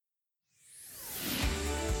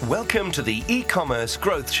Welcome to the eCommerce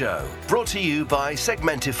Growth Show, brought to you by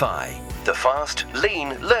Segmentify, the fast,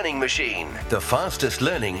 lean learning machine, the fastest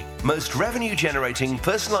learning, most revenue-generating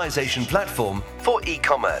personalization platform for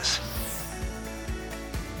e-commerce.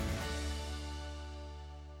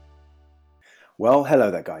 Well, hello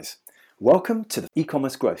there, guys. Welcome to the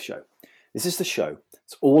eCommerce Growth Show. This is the show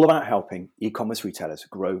that's all about helping e-commerce retailers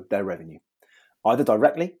grow their revenue, either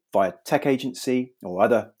directly via tech agency or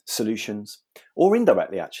other solutions, or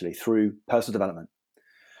indirectly actually through personal development.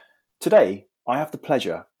 Today, I have the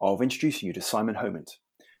pleasure of introducing you to Simon Homent,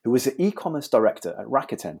 who is the e-commerce director at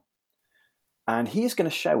Rakuten. And he is going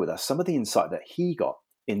to share with us some of the insight that he got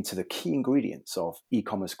into the key ingredients of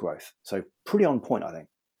e-commerce growth. So pretty on point, I think.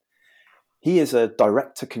 He is a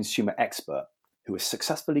direct-to-consumer expert who has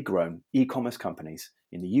successfully grown e-commerce companies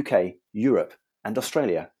in the UK, Europe, and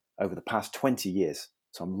Australia over the past 20 years.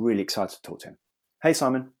 So I'm really excited to talk to him. Hey,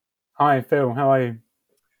 Simon. Hi, Phil. How are you?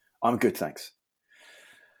 I'm good, thanks.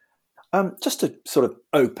 Just to sort of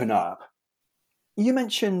open up, you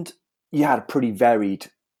mentioned you had a pretty varied,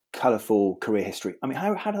 colourful career history. I mean,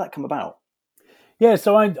 how did that come about? Yeah,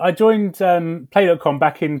 so I joined Play.com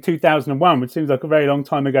back in 2001, which seems like a very long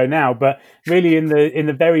time ago now, but really in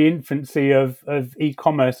the very infancy of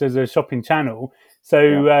e-commerce as a shopping channel.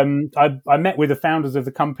 So I met with the founders of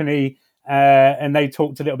the company, and they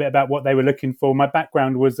talked a little bit about what they were looking for. My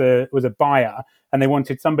background was a buyer, and they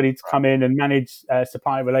wanted somebody to come in and manage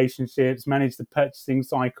supplier relationships, manage the purchasing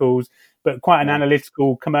cycles, but quite an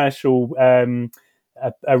analytical, commercial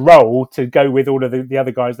a role to go with all of the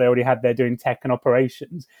other guys they already had there doing tech and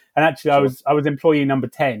operations. And actually, I was employee number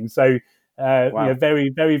 10, so very,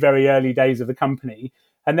 very, very early days of the company.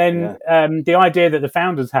 And then the idea that the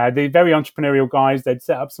founders had, the very entrepreneurial guys, they'd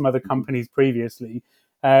set up some other companies previously,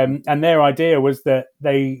 and their idea was that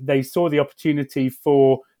they saw the opportunity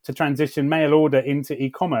to transition mail order into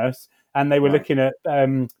e-commerce, and they were looking at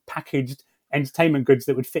packaged entertainment goods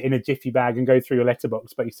that would fit in a jiffy bag and go through your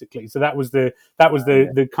letterbox, basically. So that was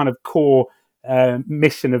the kind of core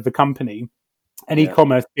mission of the company, and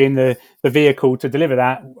e-commerce being the vehicle to deliver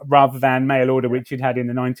that, rather than mail order, which you'd had in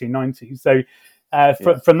the 1990s. So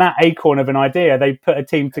from that acorn of an idea, they put a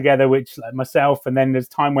team together, which like myself, and then as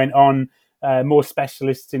time went on, more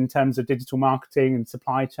specialists in terms of digital marketing and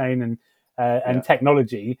supply chain and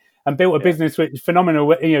technology, and built a business which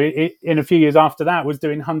phenomenal. In a few years after that, was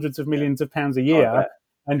doing hundreds of millions of pounds a year,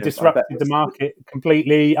 and disrupted the market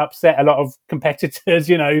completely, upset a lot of competitors.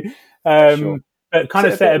 But kind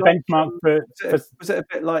of set a benchmark for. Was it a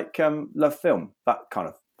bit like Love Film, that kind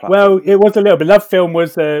of platform? Well, it was a little bit. Love Film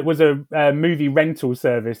was a movie rental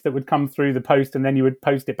service that would come through the post, and then you would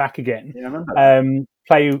post it back again. Yeah, I remember that.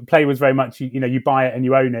 Play was very much you buy it and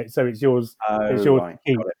you own it, so it's yours. It's yours to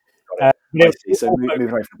keep. Got it. So moving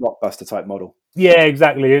away from the blockbuster type model. Yeah,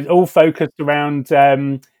 exactly. It's all focused around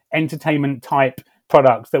entertainment type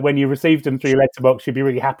products that when you received them through your letterbox, you'd be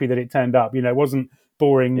really happy that it turned up. It wasn't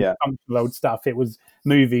boring, functional old stuff. It was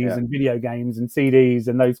movies and video games and CDs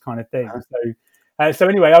and those kind of things. So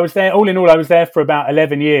anyway, I was there. All in all, I was there for about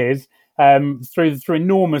 11 years. Through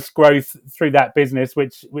enormous growth through that business,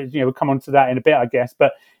 which we'll come on to that in a bit, I guess.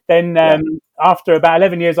 But then after about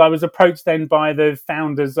 11 years, I was approached then by the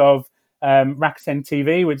founders of Rakuten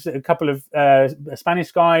TV, which a couple of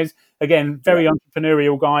Spanish guys, again, very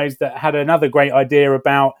entrepreneurial guys that had another great idea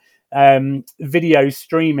about video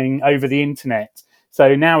streaming over the internet.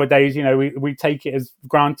 So nowadays, we take it as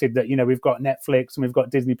granted that, we've got Netflix and we've got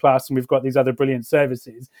Disney Plus and we've got these other brilliant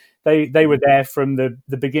services. They were there from the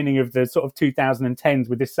beginning of the sort of 2010s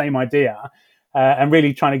with this same idea and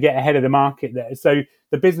really trying to get ahead of the market there. So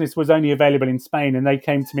the business was only available in Spain, and they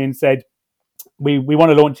came to me and said, we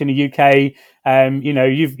want to launch in the UK.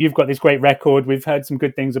 You've got this great record. We've heard some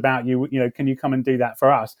good things about you. Can you come and do that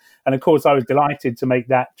for us? And of course, I was delighted to make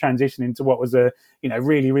that transition into what was a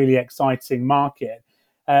really, really exciting market.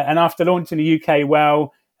 And after launching the UK,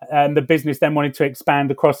 the business then wanted to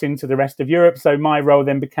expand across into the rest of Europe. So my role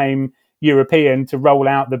then became European, to roll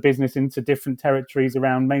out the business into different territories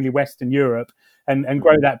around mainly Western Europe and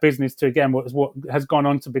grow that business to, again, what has gone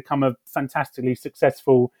on to become a fantastically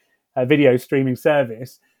successful video streaming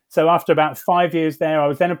service. So after about 5 years there, I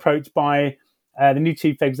was then approached by the new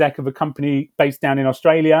chief exec of a company based down in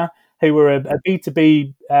Australia, who were a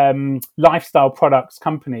B2B lifestyle products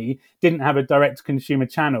company, didn't have a direct consumer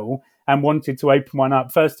channel, and wanted to open one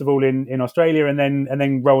up, first of all in Australia, and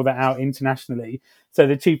then roll that out internationally. So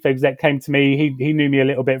the chief exec came to me. He knew me a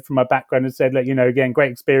little bit from my background and said, again,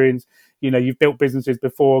 great experience. You've built businesses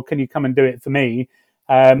before. Can you come and do it for me?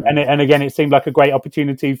 And again, it seemed like a great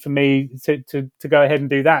opportunity for me to go ahead and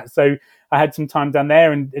do that. So I had some time down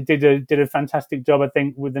there and did a fantastic job, I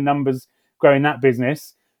think, with the numbers growing that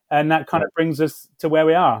business. And that kind of brings us to where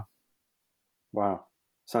we are. Wow.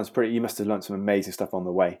 Sounds pretty, you must have learned some amazing stuff on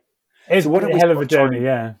the way. It's So what a hell of a journey,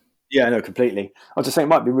 yeah. Yeah, no, completely. I was just saying it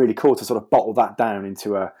might be really cool to sort of bottle that down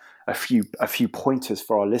into a few pointers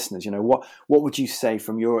for our listeners. What would you say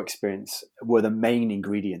from your experience were the main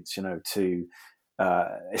ingredients, to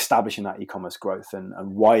establishing that e-commerce growth,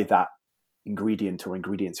 and why that ingredient or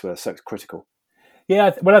ingredients were so critical?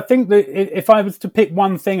 Yeah, well, I think that if I was to pick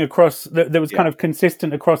one thing across that was kind of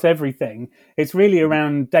consistent across everything, it's really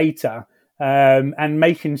around data, and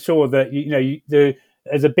making sure that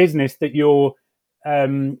as a business that you're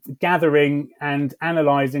gathering and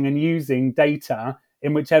analysing and using data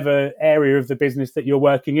in whichever area of the business that you're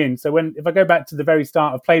working in. So if I go back to the very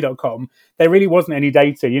start of Play.com, there really wasn't any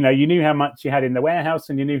data. You knew how much you had in the warehouse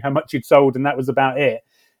and you knew how much you'd sold, and that was about it.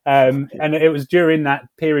 And it was during that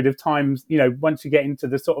period of time, once you get into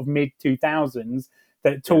the sort of mid 2000s,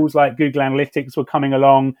 that tools like Google Analytics were coming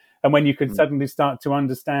along, and when you could suddenly start to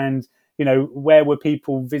understand, where were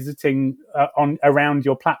people visiting around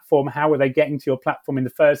your platform, how were they getting to your platform in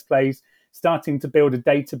the first place, starting to build a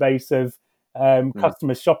database of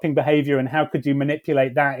customer shopping behavior, and how could you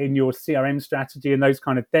manipulate that in your CRM strategy and those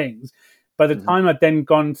kind of things. By the time I'd then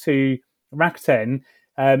gone to Rakuten,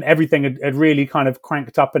 everything had really kind of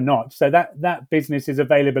cranked up a notch. So that business is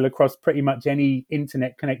available across pretty much any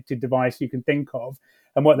internet connected device you can think of.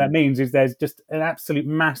 And what that means is there's just an absolute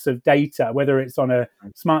mass of data, whether it's on a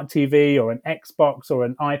smart TV or an Xbox or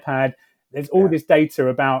an iPad. There's all this data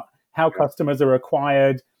about how customers are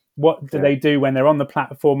acquired, what do they do when they're on the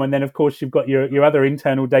platform, and then of course you've got your other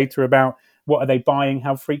internal data about what are they buying,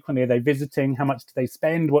 how frequently are they visiting, how much do they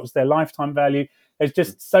spend, what's their lifetime value. There's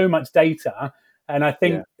just so much data. And I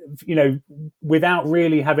think, without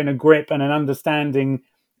really having a grip and an understanding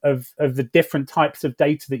of the different types of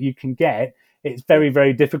data that you can get, it's very,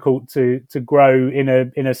 very difficult to grow in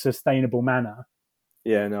a sustainable manner.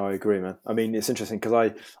 Yeah, no, I agree, man. I mean, it's interesting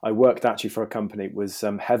because I worked actually for a company that was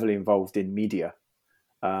heavily involved in media.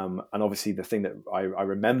 And obviously the thing that I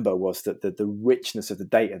remember was that the richness of the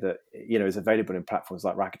data that, is available in platforms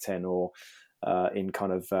like Rakuten or in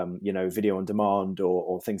kind of, video on demand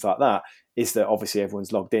or things like that, is that obviously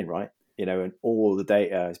everyone's logged in, right? And all the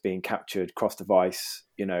data is being captured cross device,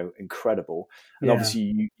 incredible. And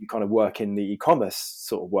obviously you kind of work in the e-commerce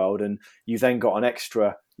sort of world, and you've then got an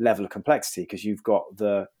extra level of complexity because you've got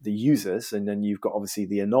the users, and then you've got obviously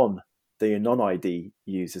the non-ID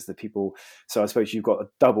users, the people. So I suppose you've got a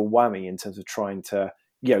double whammy in terms of trying to,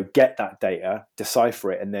 get that data,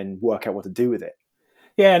 decipher it, and then work out what to do with it.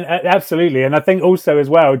 Yeah, absolutely. And I think also as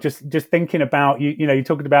well, just thinking about, you're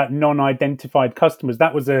talking about non-identified customers.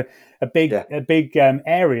 That was a big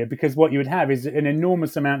area, because what you would have is an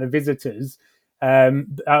enormous amount of visitors. I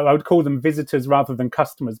would call them visitors rather than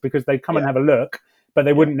customers, because they'd come and have a look, but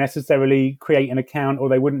they wouldn't necessarily create an account, or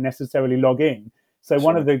they wouldn't necessarily log in. So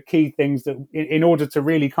one of the key things that, in order to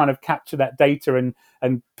really kind of capture that data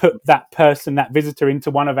and put that visitor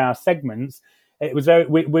into one of our segments, it was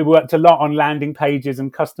we worked a lot on landing pages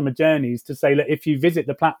and customer journeys to say that if you visit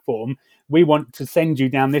the platform, we want to send you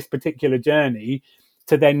down this particular journey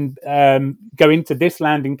to then go into this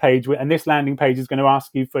landing page, and this landing page is going to ask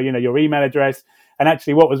you for your email address. And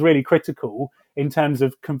actually, what was really critical in terms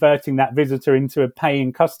of converting that visitor into a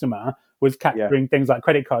paying customer was capturing things like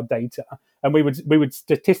credit card data, and we would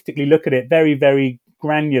statistically look at it very, very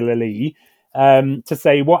granularly to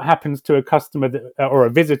say what happens to a customer or a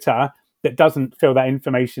visitor that doesn't fill that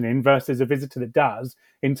information in versus a visitor that does,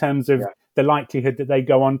 in terms of the likelihood that they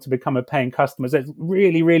go on to become a paying customer. So it's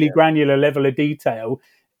really, really granular level of detail,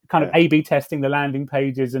 kind of A/B testing the landing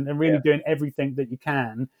pages and really doing everything that you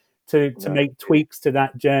can to make tweaks to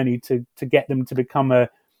that journey to get them to become a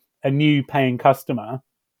new paying customer.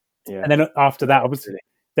 Yeah. And then after that, obviously,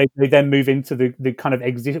 they then move into the kind of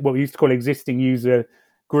what we used to call existing user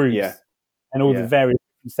groups and all the various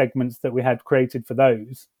segments that we had created for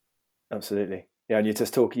those. Absolutely. Yeah, and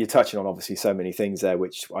you're touching on obviously so many things there,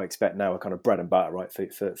 which I expect now are kind of bread and butter, right,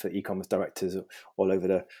 for e-commerce directors all over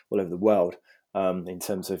the world, in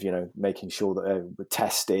terms of making sure that we're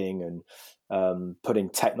testing and putting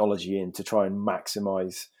technology in to try and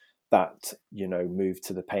maximize that move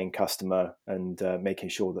to the paying customer, and making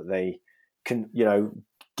sure that they can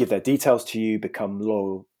give their details to you, become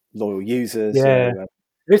loyal users. Yeah,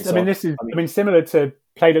 this is similar to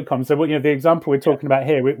Play.com. So the example we're talking about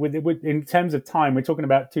here, in terms of time, we're talking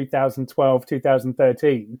about 2012,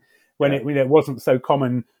 2013, when it wasn't so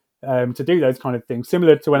common to do those kind of things.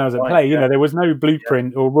 Similar to when I was at Play, there was no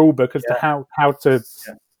blueprint or rule book as to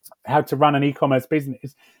how to run an e-commerce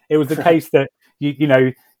business. It was the case that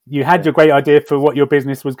you had your great idea for what your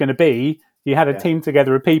business was going to be. You had a team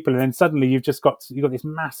together of people, and then suddenly you've got this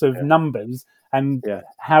massive numbers. And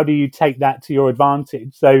how do you take that to your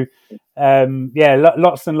advantage? So,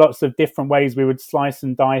 lots and lots of different ways we would slice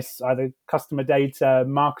and dice either customer data,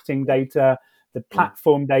 marketing data, the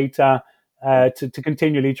platform data, to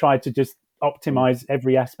continually try to just optimize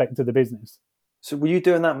every aspect of the business. So were you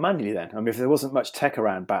doing that manually then? I mean, if there wasn't much tech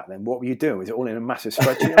around back then, what were you doing? Was it all in a massive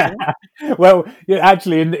spreadsheet or something? Well,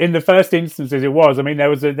 actually, in the first instances, it was. I mean, there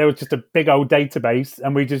was just a big old database,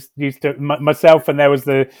 and we just used to myself, and there was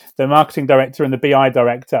the marketing director and the BI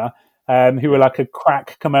director, who were like a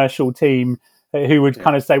crack commercial team, who would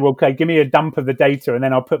kind of say, "Well, okay, give me a dump of the data, and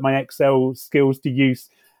then I'll put my Excel skills to use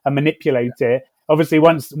and manipulate it." Obviously,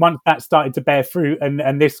 once that started to bear fruit,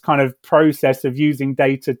 and this kind of process of using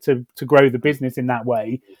data to grow the business in that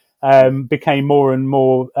way became more and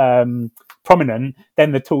more prominent,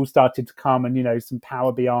 then the tools started to come, and some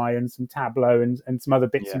Power BI and some Tableau and some other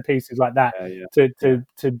bits and pieces like that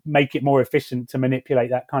to make it more efficient to manipulate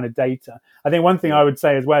that kind of data. I think one thing I would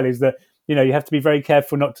say as well is that you have to be very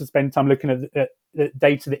careful not to spend time looking at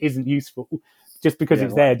data that isn't useful. Just because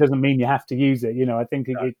it's there doesn't mean you have to use it. I think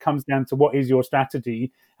it comes down to what is your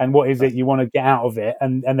strategy and what is it you want to get out of it,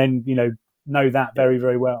 and then know that very,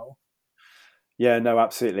 very well. Yeah, no,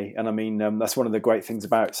 absolutely. And I mean, that's one of the great things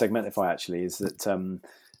about Segmentify actually, is that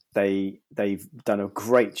they've done a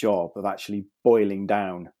great job of actually boiling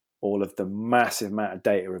down all of the massive amount of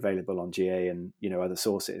data available on GA and other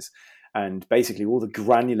sources, and basically all the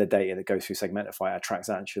granular data that goes through Segmentify at a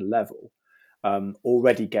transactional level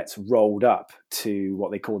already gets rolled up to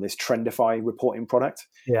what they call this Trendify reporting product,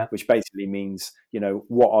 which basically means,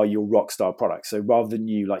 what are your rockstar products? So rather than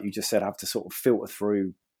you, like you just said, have to sort of filter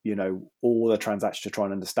through, all the transactions to try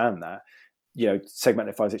and understand that,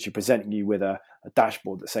 Segmentify is actually presenting you with a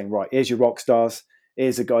dashboard that's saying, right, here's your rockstars,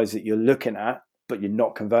 here's the guys that you're looking at, but you're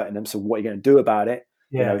not converting them. So what are you going to do about it?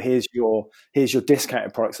 Here's your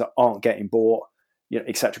discounted products that aren't getting bought,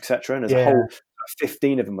 et cetera, et cetera. And there's a whole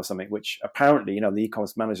 15 of them or something, which apparently, the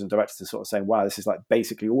e-commerce managers and directors are sort of saying, wow, this is like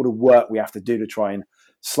basically all the work we have to do to try and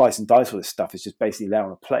slice and dice all this stuff is just basically there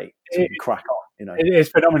on a plate so we can crack on. It is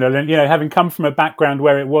phenomenal. And, having come from a background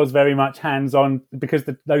where it was very much hands-on because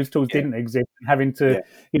those tools didn't exist, and having to,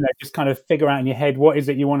 just kind of figure out in your head, what is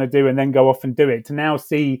it you want to do and then go off and do it, to now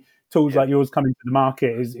see tools like yours coming to the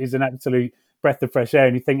market is an absolute breath of fresh air.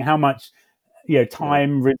 And you think how much,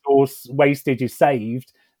 time, resource wastage is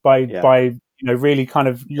saved by really kind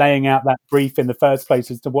of laying out that brief in the first place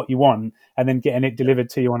as to what you want and then getting it delivered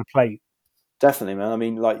to you on a plate. Definitely, man. I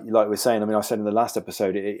mean, like we're saying, I mean, I said in the last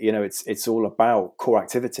episode, it's all about core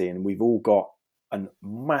activity, and we've all got a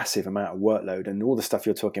massive amount of workload, and all the stuff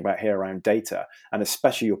you're talking about here around data, and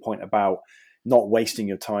especially your point about not wasting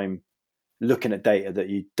your time looking at data that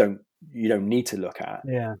you don't need to look at.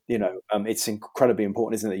 It's incredibly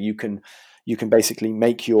important, isn't it, that you can basically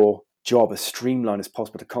make your job as streamlined as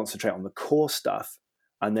possible to concentrate on the core stuff,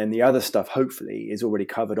 and then the other stuff hopefully is already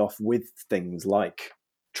covered off with things like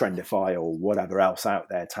Trendify or whatever else out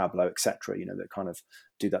there, Tableau, etc. That kind of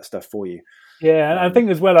do that stuff for you. And I think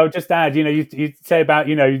as well, I would just add, you say about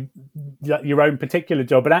your own particular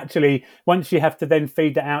job, but actually once you have to then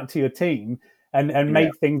feed that out to your team and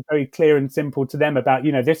make things very clear and simple to them about,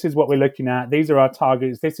 this is what we're looking at, these are our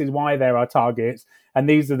targets, this is why they're our targets, and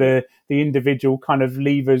these are the individual kind of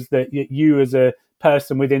levers that you as a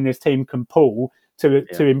person within this team can pull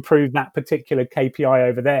to improve that particular KPI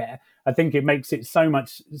over there. I think it makes it so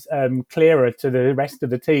much clearer to the rest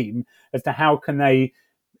of the team as to how can they,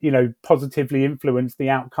 positively influence the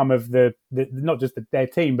outcome of the not just their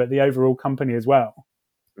team, but the overall company as well.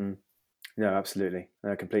 No, absolutely.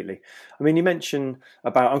 No, completely. I mean, you mentioned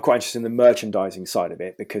about, I'm quite interested in the merchandising side of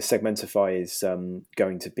it, because Segmentify is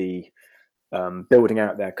going to be building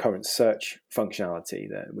out their current search functionality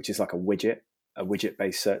there, which is like a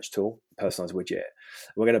widget-based search tool, personalized widget.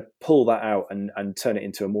 We're going to pull that out and turn it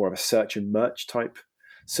into a more of a search and merch type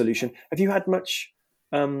solution. Have you had much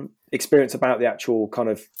experience about the actual kind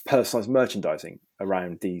of personalized merchandising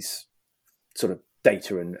around these sort of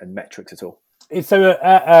data and metrics at all? So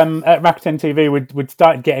at Rakuten TV, we'd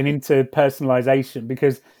start getting into personalization,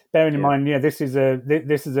 because bearing in mind, this is a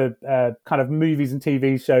kind of movies and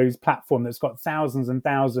TV shows platform that's got thousands and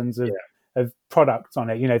thousands of products on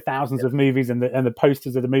it, thousands of movies and the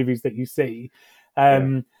posters of the movies that you see.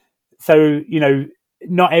 So,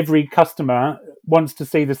 not every customer wants to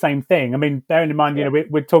see the same thing. I mean, bearing in mind,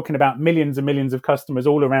 we're talking about millions and millions of customers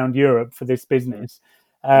all around Europe for this business.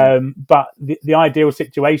 But the ideal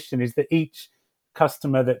situation is that each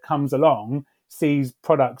customer that comes along sees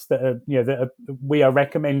products that are, we are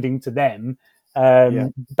recommending to them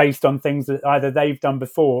based on things that either they've done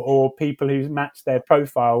before or people who match their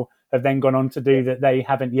profile have then gone on to do that they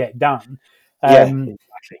haven't yet done.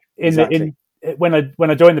 Exactly. When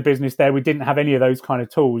I joined the business there, we didn't have any of those kind of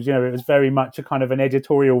tools. It was very much a kind of an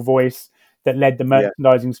editorial voice that led the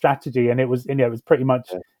merchandising strategy, and it was pretty much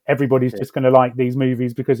everybody's just going to like these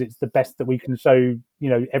movies because it's the best that we can show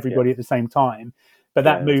everybody at the same time. But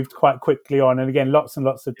that moved quite quickly on, and again, lots and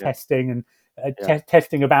lots of testing and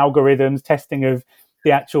testing of algorithms, testing of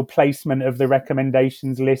the actual placement of the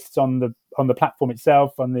recommendations lists on the platform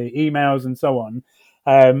itself, on the emails and so on.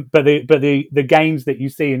 But the gains that you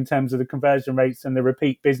see in terms of the conversion rates and the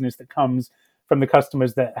repeat business that comes from the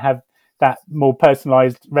customers that have that more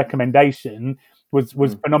personalized recommendation was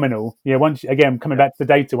phenomenal. Once again, coming back to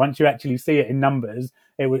the data, once you actually see it in numbers,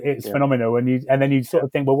 it's phenomenal. And then you sort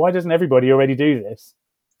of think, well, why doesn't everybody already do this?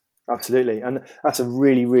 Absolutely. And that's a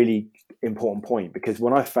really, really important point, because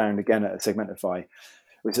when I found again at Segmentify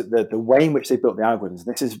was that the way in which they built the algorithms,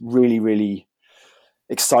 this is really, really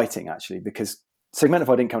exciting actually, because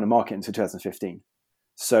Segmentify didn't come to market until 2015.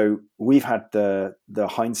 So we've had the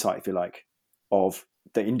hindsight, if you like, of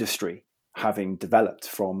the industry having developed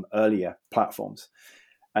from earlier platforms.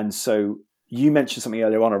 And so you mentioned something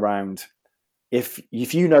earlier on around if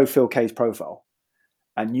you know Phil K's profile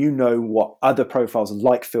and you know what other profiles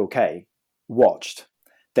like Phil K watched,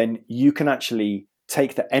 then you can actually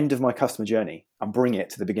take the end of my customer journey and bring it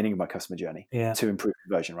to the beginning of my customer journey to improve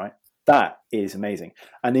conversion, right? That is amazing.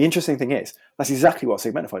 And the interesting thing is, that's exactly what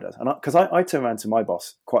Segmentify does. And because I turned around to my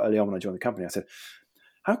boss quite early on when I joined the company, I said,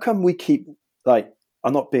 how come we keep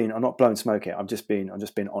I'm not blowing smoke here. I'm just being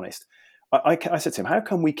honest. I said to him, how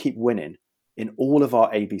come we keep winning in all of our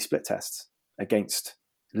A/B split tests against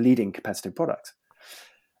leading competitive products?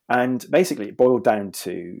 And basically it boiled down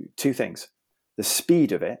to two things: the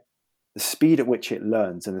speed of it, the speed at which it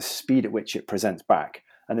learns, and the speed at which it presents back.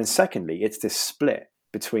 And then secondly, it's this split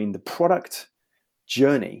between the product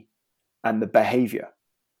journey and the behavior,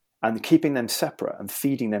 and keeping them separate and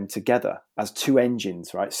feeding them together as two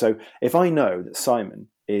engines, right? So if I know that Simon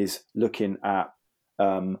is looking at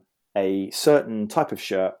a certain type of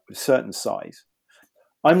shirt with a certain size,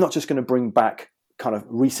 I'm not just going to bring back kind of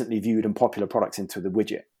recently viewed and popular products into the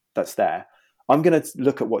widget that's there. I'm going to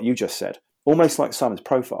look at what you just said, almost like Simon's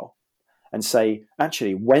profile, and say,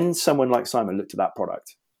 actually, when someone like Simon looked at that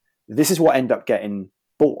product, this is what ended up getting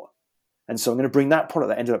bought. And so I'm going to bring that product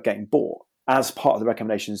that ended up getting bought as part of the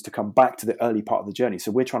recommendations to come back to the early part of the journey.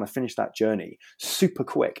 So we're trying to finish that journey super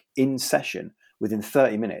quick in session within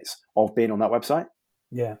 30 minutes of being on that website.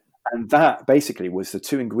 Yeah. And that basically was the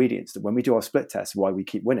two ingredients that when we do our split test, why we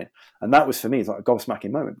keep winning. And that was for me, it's like a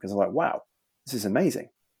gobsmacking moment, because I was like, wow, this is amazing.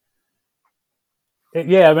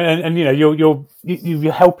 Yeah, I mean, and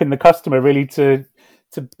you're helping the customer really to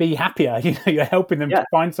be happier. You're helping them to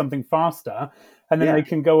find something faster, and then they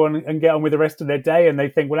can go on and get on with the rest of their day. And they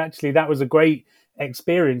think, well, actually, that was a great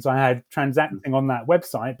experience I had transacting on that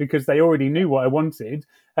website, because they already knew what I wanted,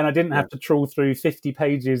 and I didn't have to trawl through 50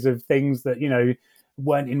 pages of things that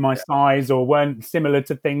weren't in my size or weren't similar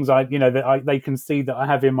to things they can see that I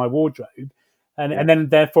have in my wardrobe, and then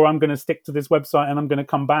therefore I'm going to stick to this website and I'm going to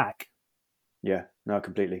come back. Yeah, no,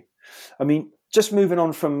 completely. I mean, just moving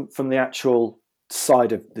on from the actual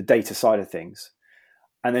side of the data side of things,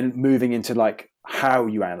 and then moving into like how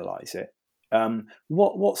you analyze it.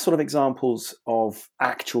 What sort of examples of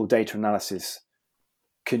actual data analysis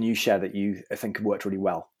can you share that you think have worked really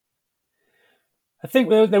well? I think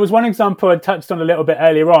there was one example I touched on a little bit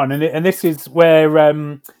earlier on, and this is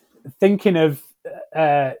where thinking of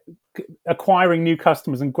acquiring new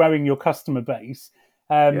customers and growing your customer base.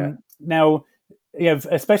 Now,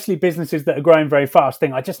 especially businesses that are growing very fast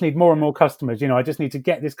think, I just need more and more customers. I just need to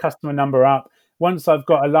get this customer number up. Once I've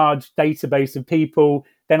got a large database of people,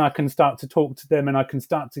 then I can start to talk to them and I can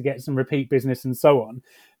start to get some repeat business and so on.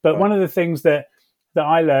 But one of the things that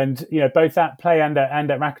I learned, both at Play and at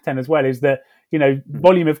Rakuten as well, is that,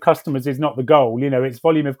 volume of customers is not the goal. It's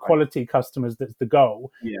volume of quality customers that's the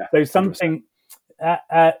goal. Yeah. So something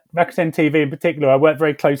at Rakuten TV in particular, I worked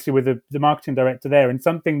very closely with the marketing director there, and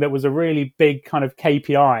something that was a really big kind of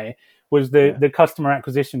KPI was the customer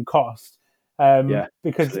acquisition cost.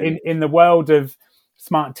 Because in the world of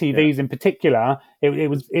smart TVs in particular,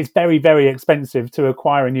 it's very, very expensive to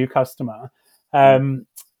acquire a new customer. Something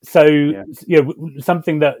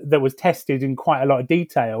that was tested in quite a lot of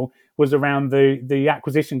detail was around the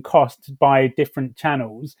acquisition cost by different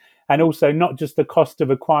channels, and also not just the cost of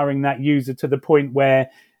acquiring that user to the point where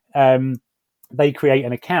they create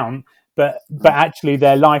an account, but actually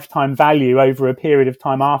their lifetime value over a period of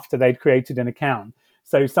time after they'd created an account.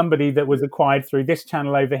 So somebody that was acquired through this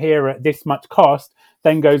channel over here at this much cost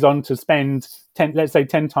then goes on to spend 10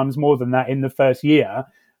 times more than that in the first year.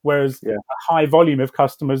 Whereas a high volume of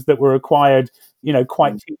customers that were acquired,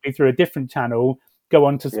 quite cheaply through a different channel go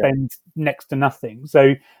on to spend next to nothing.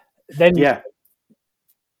 So then,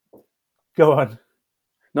 go on.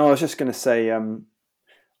 No, I was just going to say,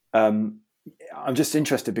 I'm just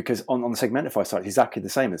interested because on the Segmentify site, it's exactly the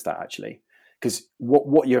same as that actually. Because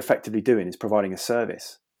what you're effectively doing is providing a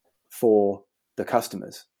service for the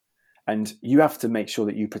customers, and you have to make sure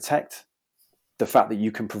that you protect the fact that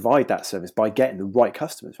you can provide that service by getting the right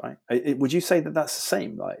customers, right? Would you say that that's the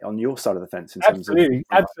same, like on your side of the fence in terms of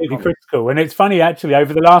absolutely critical? And it's funny actually,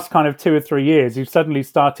 over the last kind of 2 or 3 years, you've suddenly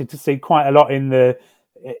started to see quite a lot in the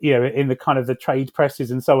kind of the trade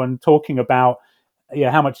presses and so on, talking about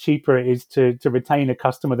how much cheaper it is to retain a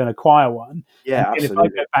customer than acquire one. Yeah, and absolutely.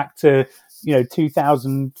 If I go back to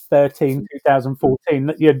 2013,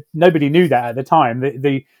 2014, nobody knew that at the time.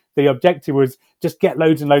 The objective was just get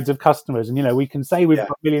loads and loads of customers, and we can say we've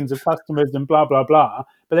got millions of customers and blah blah blah.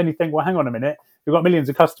 But then you think, well, hang on a minute, we've got millions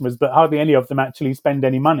of customers, but hardly any of them actually spend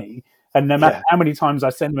any money. And no matter how many times I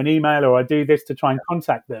send them an email or I do this to try and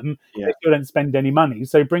contact them, they still don't spend any money.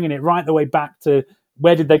 So bringing it right the way back to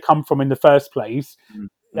where did they come from in the first place,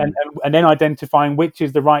 and then identifying which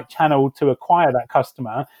is the right channel to acquire that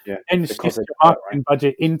customer, and shift your marketing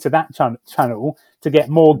budget into that channel to get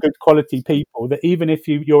more good quality people, that even if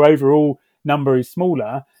your overall number is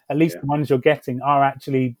smaller, at least the ones you're getting are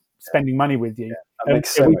actually spending money with you. That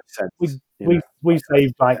makes so much sense. We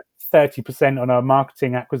saved like 30% on our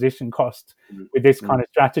marketing acquisition cost with this kind of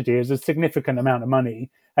strategy. Is a significant amount of money,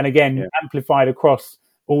 and again amplified across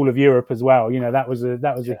all of Europe as well. That was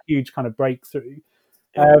a huge kind of breakthrough.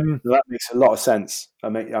 That makes a lot of sense. I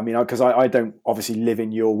mean, because I don't obviously live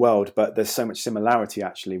in your world, but there's so much similarity.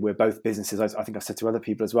 Actually, we're both businesses. I think I said to other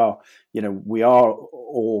people as well. We are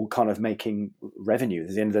all kind of making revenue at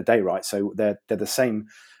the end of the day, right? So they're the same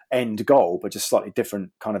end goal, but just slightly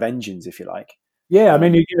different kind of engines, if you like. Yeah, I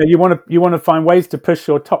mean, you want to find ways to push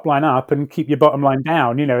your top line up and keep your bottom line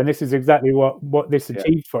down. And this is exactly what this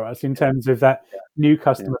achieved for us in terms of that new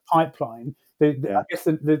customer pipeline. I guess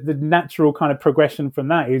the natural kind of progression from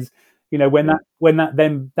that is, when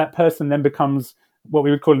that person then becomes what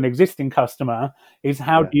we would call an existing customer, is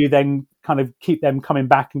how do you then kind of keep them coming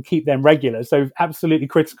back and keep them regular? So absolutely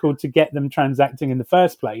critical to get them transacting in the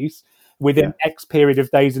first place within X period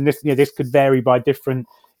of days, and this could vary by different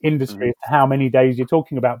industry as to how many days you're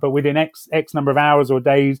talking about, but within X number of hours or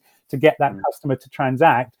days to get that customer to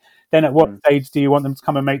transact. Then at what stage do you want them to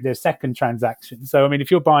come and make their second transaction? So, I mean, if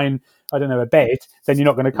you're buying, I don't know, a bed, then you're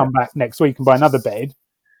not going to come back next week and buy another bed.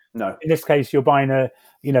 No. In this case, you're buying a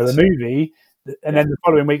movie, and then the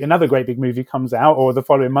following week another great big movie comes out, or the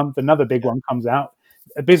following month another big one comes out.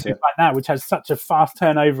 A business like that, which has such a fast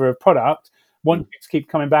turnover of product, wants you to keep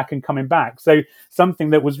coming back and coming back. So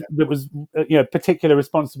something that was particular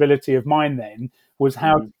responsibility of mine then was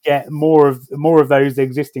how to get more of those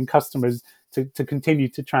existing customers to continue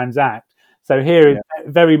to transact. So here is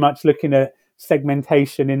very much looking at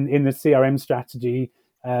segmentation in the CRM strategy,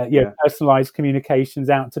 personalized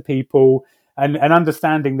communications out to people, and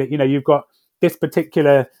understanding that you've got this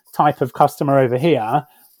particular type of customer over here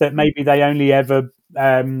that maybe they only ever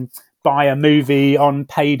buy a movie on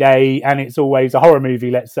payday and it's always a horror movie,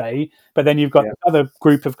 let's say, but then you've got this other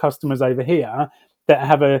group of customers over here that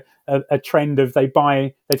have a trend of they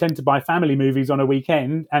tend to buy family movies on a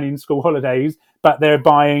weekend and in school holidays, but they're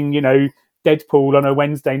buying Deadpool on a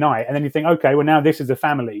Wednesday night. And then you think, okay, well, now this is a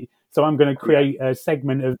family, so I'm going to create a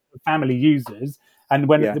segment of family users, and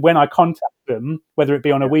when I contact them, whether it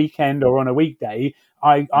be on a weekend or on a weekday,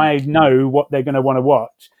 I know what they're going to want to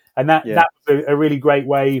watch. And that was a really great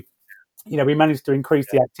way. We managed to increase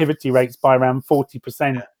the activity rates by around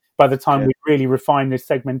 40% by the time we really refined this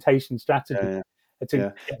segmentation strategy.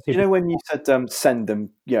 When you said send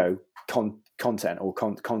them, content or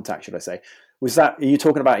contact, should I say, are you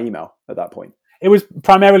talking about email at that point? It was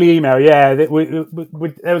primarily email, yeah. There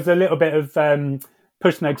was a little bit of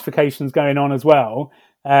push notifications going on as well,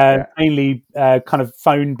 mainly kind of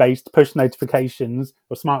phone-based push notifications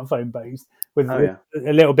or smartphone-based, with a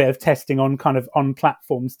little bit of testing on kind of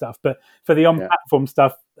on-platform stuff. But for the on-platform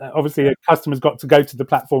stuff, obviously a customer's got to go to the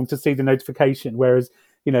platform to see the notification, whereas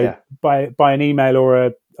by an email or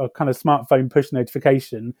a kind of smartphone push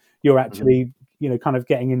notification, you're actually kind of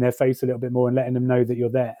getting in their face a little bit more and letting them know that you're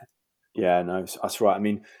there. Yeah, no, that's right. I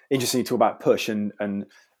mean, interesting you talk about push and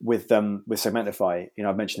with Segmentify.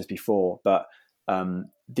 I've mentioned this before, but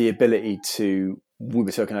the ability to we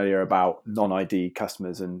were talking earlier about non-ID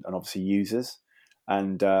customers and obviously users.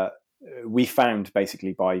 And we found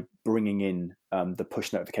basically by bringing in the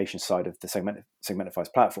push notification side of the Segmentify's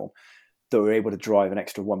platform that we're able to drive an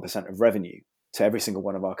extra 1% of revenue to every single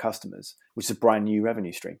one of our customers, which is a brand new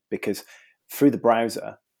revenue stream. Because through the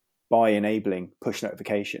browser, by enabling push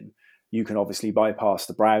notification, you can obviously bypass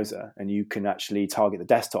the browser and you can actually target the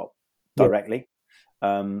desktop directly.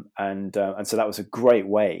 And so that was a great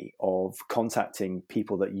way of contacting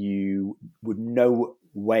people that you would no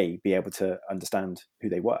way be able to understand who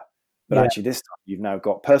they were. But actually this time you've now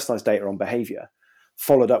got personalized data on behavior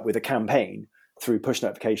followed up with a campaign through push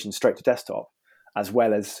notifications straight to desktop, as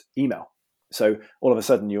well as email. So all of a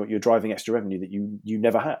sudden you're driving extra revenue that you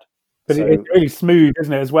never had. But it's really smooth,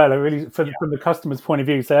 isn't it, as well? It really, from the customer's point of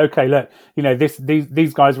view, say, okay, look,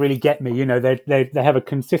 these guys really get me. They have a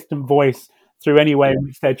consistent voice through any way in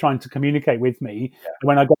which they're trying to communicate with me. And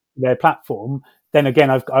when I go to their platform, then again,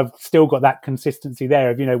 I've still got that consistency there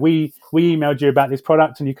of, we emailed you about this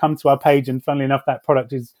product and you come to our page and funnily enough, that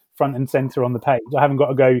product is front and center on the page. I haven't got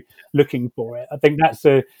to go looking for it. I think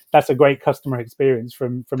that's a great customer experience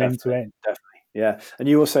from end to end. Definitely. Yeah. And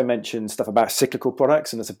you also mentioned stuff about cyclical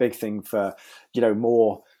products, and that's a big thing for,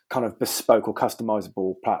 more kind of bespoke or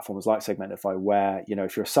customizable platforms like Segmentify, where,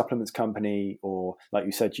 if you're a supplements company or like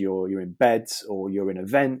you said, you're in beds or you're in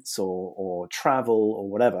events or travel or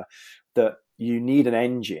whatever, that you need an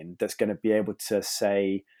engine that's going to be able to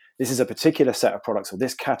say, this is a particular set of products or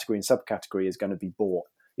this category and subcategory is going to be bought,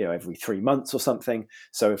 every 3 months or something.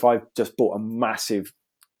 So if I've just bought a massive,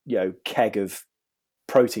 keg of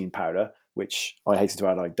protein powder, which I hasten to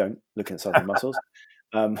add, I don't, looking at Southern Muscles,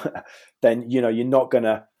 then, you're not going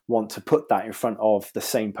to want to put that in front of the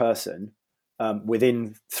same person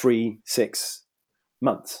within 3-6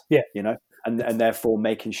 months, and therefore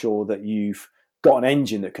making sure that you've got an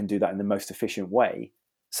engine that can do that in the most efficient way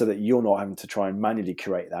so that you're not having to try and manually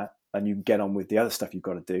curate that and you can get on with the other stuff you've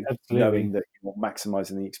got to do, knowing that you're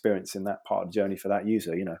maximizing the experience in that part of the journey for that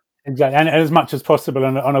user, Exactly, and as much as possible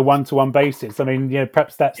on a one-to-one basis. I mean,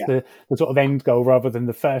 perhaps that's the sort of end goal rather than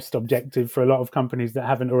the first objective for a lot of companies that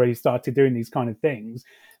haven't already started doing these kind of things.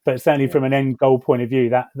 But certainly from an end goal point of view,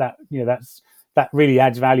 that really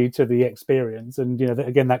adds value to the experience. And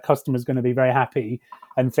again, that customer is going to be very happy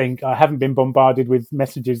and think, I haven't been bombarded with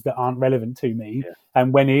messages that aren't relevant to me. Yeah.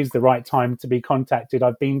 And when is the right time to be contacted?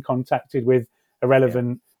 I've been contacted with a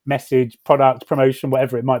relevant message, product, promotion,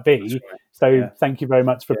 whatever it might be. Right. So thank you very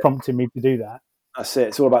much for prompting me to do that. That's it.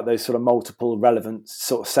 It's all about those sort of multiple relevant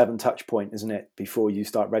sort of 7 touch point, isn't it? Before you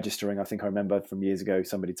start registering. I think I remember from years ago,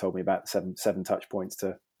 somebody told me about seven touch points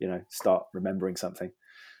to, start remembering something.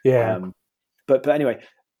 Yeah. But anyway,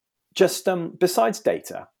 just besides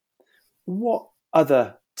data, what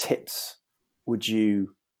other tips would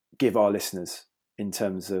you give our listeners in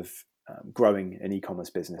terms of growing an e-commerce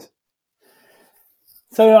business?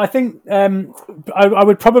 So I think I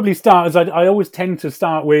would probably start, as I always tend to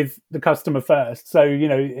start with the customer first. So,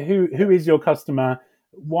 who is your customer?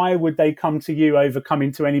 Why would they come to you over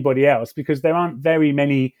coming to anybody else? Because there aren't very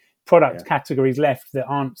many product categories left that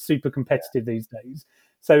aren't super competitive these days.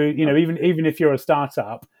 So, even if you're a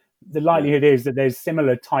startup, the likelihood is that there's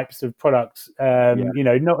similar types of products,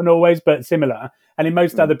 not always, but similar. And in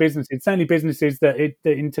most other businesses, certainly businesses that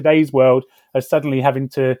in today's world are suddenly having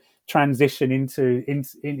to transition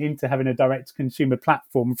into having a direct consumer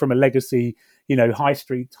platform from a legacy, high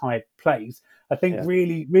street type place. I think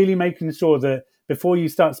really, really making sure that before you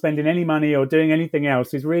start spending any money or doing anything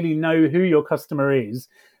else is really know who your customer is,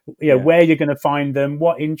 where you're going to find them,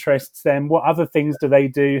 what interests them, what other things do they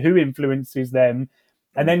do, who influences them,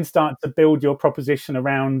 and then start to build your proposition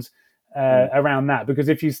around that. Because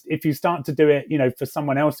if you start to do it, for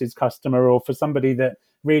someone else's customer or for somebody that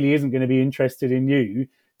really isn't going to be interested in you,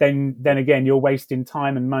 then again, you're wasting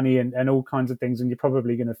time and money and all kinds of things, and you're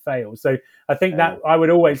probably going to fail. So I think that I would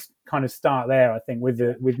always kind of start there, I think,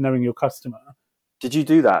 with knowing your customer. Did you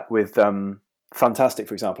do that with Fantastic,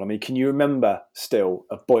 for example? I mean, can you remember still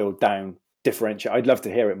a boiled down differential? I'd love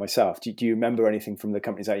to hear it myself. Do you remember anything from the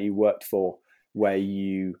companies that you worked for where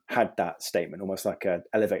you had that statement, almost like an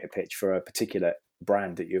elevator pitch for a particular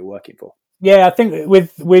brand that you were working for? Yeah, I think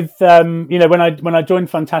with when I joined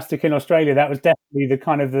Fantastic in Australia, that was definitely the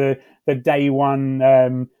kind of the day one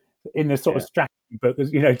in the sort of strategy book,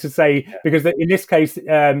 to say, because in this case,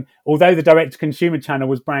 although the direct to consumer channel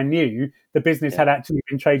was brand new, the business had actually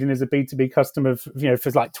been trading as a B2B customer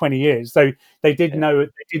for like 20 years. So they did know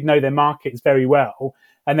their markets very well.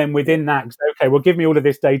 And then within that, okay, well, give me all of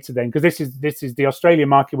this data then, because this is the Australian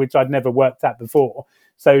market, which I'd never worked at before.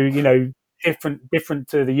 So, different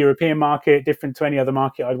to the European market, different to any other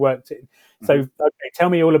market I'd worked in. So, okay, tell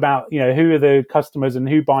me all about, who are the customers and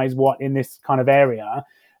who buys what in this kind of area.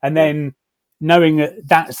 And then knowing at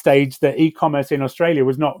that stage that e-commerce in Australia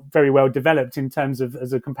was not very well developed in terms of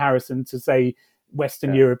as a comparison to, say,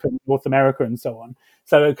 Western Europe and North America and so on.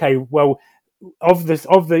 So, okay, well, of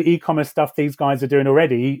the e-commerce stuff these guys are doing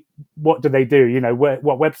already, what do they do? What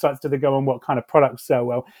websites do they go on? What kind of products sell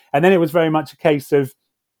well? And then it was very much a case of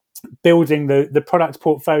building the product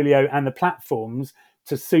portfolio and the platforms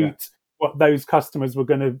to suit what those customers were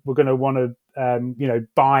going to want to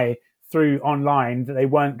buy through online, that they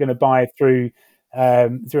weren't going to buy through a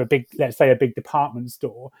big, let's say, a big department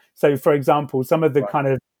store. So, for example, some of the kind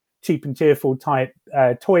of cheap and cheerful type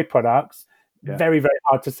toy products, very, very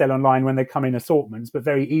hard to sell online when they come in assortments, but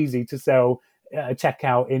very easy to sell a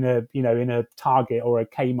checkout in a Target or a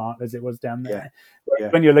Kmart, as it was down there.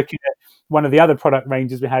 When you're looking at one of the other product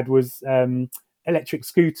ranges we had was electric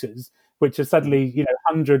scooters, which are suddenly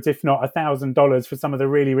hundreds, if not $1,000 for some of the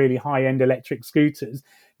really, really high end electric scooters.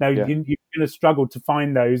 Now you're going to struggle to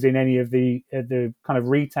find those in any of the kind of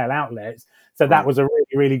retail outlets. So that was a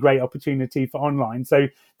really, really great opportunity for online. So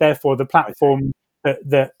therefore, the platform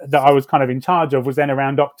that I was kind of in charge of was then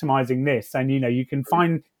around optimizing this. And you can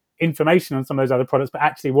find information on some of those other products, but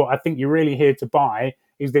actually, what I think you're really here to buy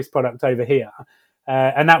is this product over here.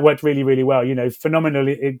 And that worked really, really well.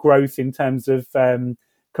 Phenomenal growth in terms of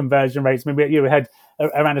conversion rates. I mean, we had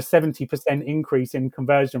around a 70% increase in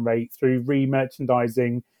conversion rate through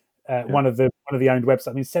re-merchandising one of the owned websites.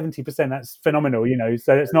 I mean, 70%. That's phenomenal.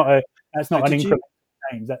 So that's not an incremental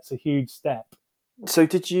change. That's a huge step. So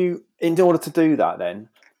did you, in order to do that, then,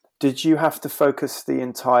 did you have to focus the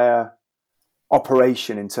entire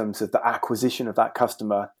operation in terms of the acquisition of that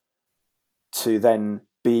customer to then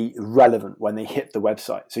be relevant when they hit the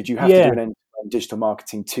website? So do you have to do an end-to-end digital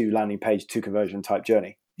marketing to landing page to conversion type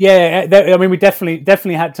journey? Yeah, I mean, we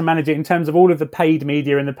definitely had to manage it in terms of all of the paid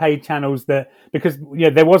media and the paid channels, because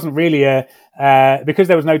there wasn't really because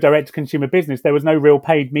there was no direct to consumer business, there was no real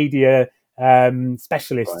paid media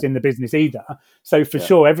specialists in the business either. So for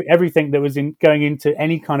sure, everything that was going into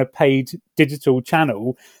any kind of paid digital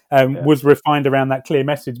channel was refined around that clear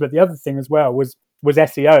message. But the other thing as well was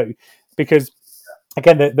SEO, because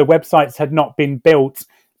again, the websites had not been built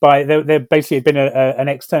by, there basically had been an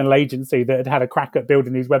external agency that had a crack at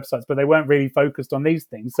building these websites, but they weren't really focused on these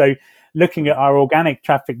things. So looking at our organic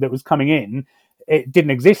traffic that was coming in, it didn't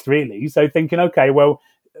exist really. So thinking, okay, well,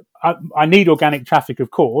 I need organic traffic, of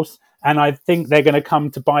course, and I think they're going to come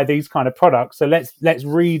to buy these kind of products. So let's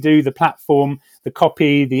redo the platform, the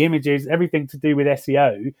copy, the images, everything to do with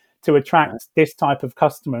SEO to attract this type of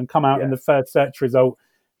customer and come out in the first search result,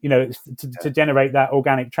 to generate that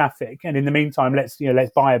organic traffic. And in the meantime, let's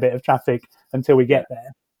buy a bit of traffic until we get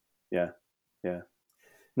there. Yeah.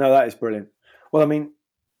 No, that is brilliant. Well, I mean,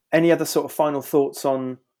 any other sort of final thoughts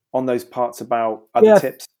on those parts about other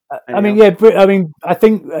tips? I mean, I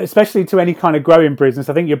think especially to any kind of growing business,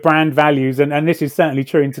 I think your brand values, and this is certainly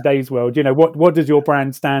true in today's world, what does your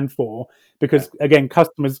brand stand for? Because again,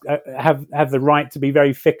 customers have the right to be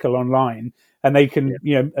very fickle online, and they can,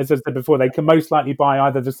 as I said before, they can most likely buy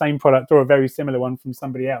either the same product or a very similar one from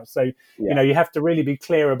somebody else. So, you have to really be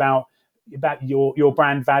clear about your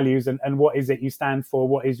brand values and what is it you stand for,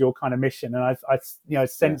 what is your kind of mission. And I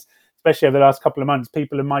sense, especially over the last couple of months,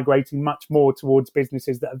 people are migrating much more towards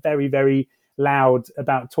businesses that are very, very loud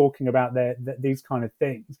about talking about these kind of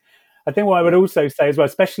things. I think what I would also say as well,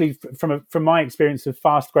 especially from my experience of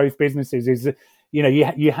fast growth businesses, is that,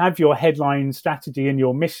 you have your headline strategy and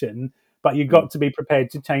your mission, but you've got to be prepared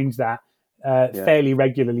to change that fairly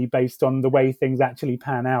regularly based on the way things actually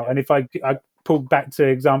pan out. And if I pull back to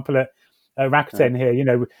example at Rakuten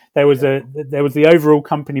here, there was the overall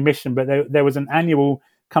company mission, but there was an annual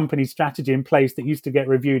company strategy in place that used to get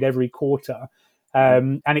reviewed every quarter,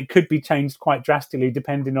 and it could be changed quite drastically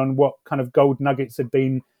depending on what kind of gold nuggets had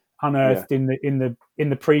been unearthed in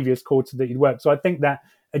the previous quarter that you'd worked. So I think that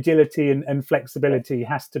agility and flexibility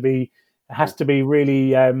has to be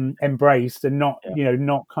really embraced and not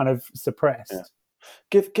kind of suppressed.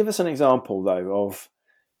 Give us an example though of,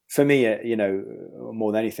 for me,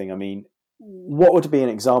 more than anything, I mean, what would be an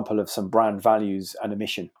example of some brand values and a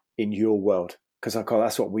mission in your world? Because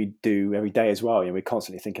that's what we do every day as well. We're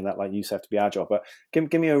constantly thinking that, like you said, have to be agile. But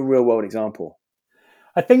give me a real world example.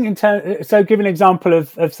 I think give an example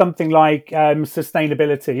of something like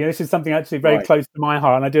sustainability. This is something actually very close to my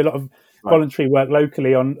heart, and I do a lot of voluntary work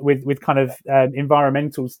locally with kind of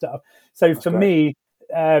environmental stuff. So for me,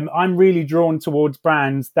 I'm really drawn towards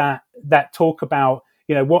brands that talk about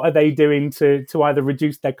what are they doing to either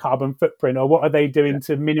reduce their carbon footprint, or what are they doing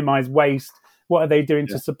to minimize waste? What are they doing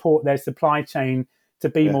to support their supply chain to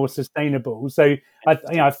be more sustainable? So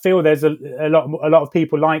I feel there's a lot of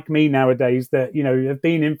people like me nowadays that have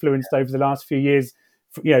been influenced over the last few years,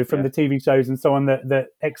 from the TV shows and so on that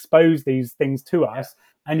expose these things to us,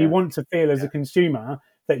 and you want to feel as a consumer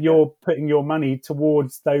that you're putting your money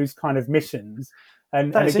towards those kind of missions.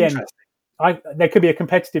 And again, there could be a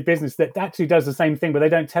competitive business that actually does the same thing, but they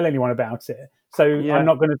don't tell anyone about it. So I'm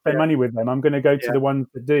not going to spend money with them. I'm going to go to the ones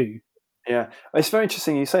that do. Yeah, it's very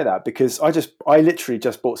interesting you say that, because I literally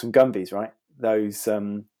just bought some Gumbies, right? Those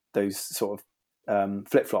sort of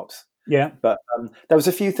flip flops. Yeah. But there was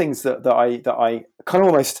a few things that I kind of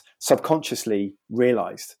almost subconsciously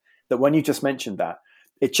realised, that when you just mentioned that,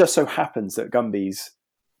 it just so happens that Gumbies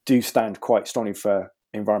do stand quite strongly for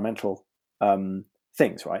environmental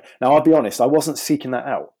things, right? Now, I'll be honest, I wasn't seeking that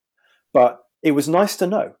out, but it was nice to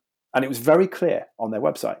know. And it was very clear on their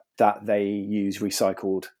website that they use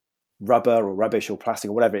recycled rubber or rubbish or plastic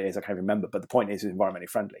or whatever it is. I can't remember, but the point is it's environmentally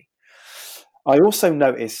friendly. I also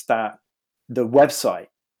noticed that the website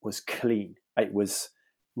was clean. It was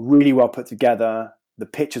really well put together. The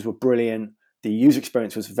pictures were brilliant. The user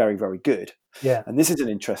experience was very, very good. Yeah. And this is an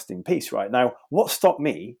interesting piece, right? Now, what stopped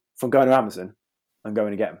me from going to Amazon and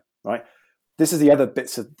going to get them, right? This is the other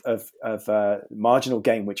bits of marginal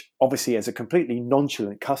gain, which obviously, as a completely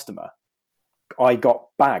nonchalant customer, I got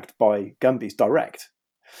bagged by Gumbies direct.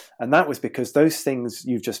 And that was because those things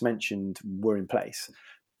you've just mentioned were in place.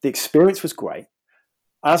 The experience was great.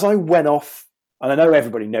 As I went off, and I know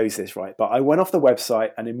everybody knows this, right? But I went off the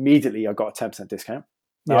website and immediately I got a 10% discount.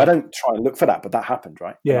 Now, I don't try and look for that, but that happened,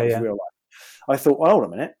 right? Yeah, that was real life. I thought, well, hold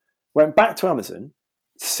on a minute. Went back to Amazon,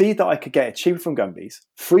 see that I could get it cheaper from Gumbies,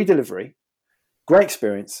 free delivery, great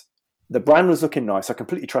experience. The brand was looking nice. I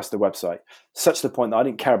completely trust the website, such to the point that I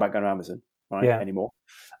didn't care about going to Amazon anymore.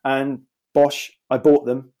 And bosh, I bought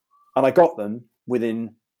them, and I got them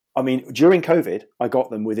within, during COVID, I got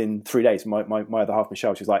them within 3 days. My other half,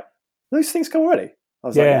 Michelle, she was like, those things come already? I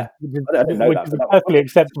was like, I didn't know that. Which is a perfectly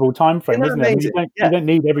acceptable time frame, isn't it? You don't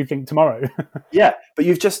need everything tomorrow. Yeah, but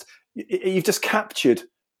you've just captured,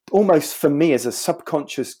 almost for me as a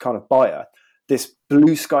subconscious kind of buyer, this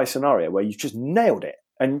blue sky scenario where you've just nailed it.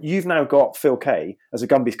 And you've now got Phil K as a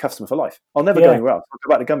Gumbies customer for life. I'll never go anywhere else. I'll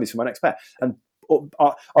go back to Gumbies for my next pair. And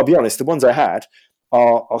I'll be honest, the ones I had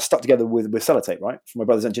are stuck together with sellotape, right, from my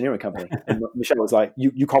brother's engineering company. And Michelle was like,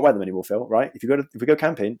 "You can't wear them anymore, Phil. Right? If we go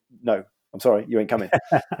camping, no, I'm sorry, you ain't coming."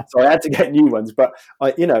 So I had to get new ones. But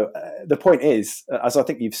the point is, as I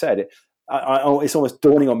think you've said, it's almost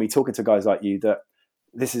dawning on me talking to guys like you that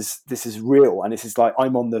this is real, and this is like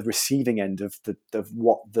I'm on the receiving end of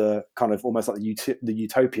what the kind of almost like the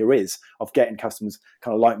utopia is of getting customers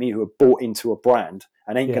kind of like me who are bought into a brand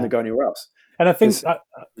and ain't going to go anywhere else. And I think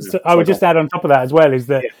I would just add on top of that as well is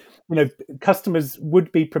that customers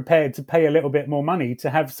would be prepared to pay a little bit more money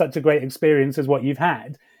to have such a great experience as what you've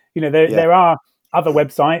had. There are other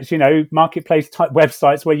websites, marketplace type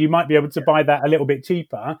websites where you might be able to buy that a little bit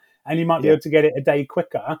cheaper, and you might be able to get it a day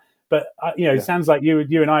quicker. But it sounds like you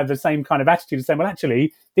and I have the same kind of attitude of saying, well,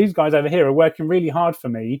 actually, these guys over here are working really hard for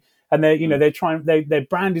me, and they're trying. Their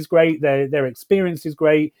brand is great, their experience is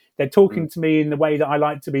great. They're talking to me in the way that I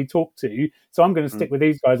like to be talked to. So I'm going to stick with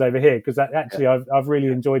these guys over here because I've really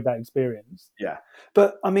enjoyed that experience. Yeah,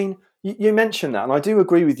 but you mentioned that, and I do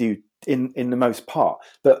agree with you in the most part.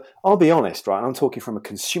 But I'll be honest, right? I'm talking from a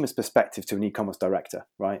consumer's perspective to an e-commerce director,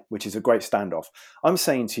 right? Which is a great standoff. I'm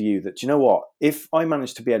saying to you that, you know what? If I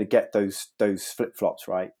managed to be able to get those flip flops,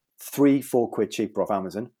 right, 3-4 quid cheaper off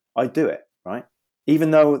Amazon, I'd do it, right?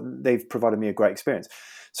 Even though they've provided me a great experience.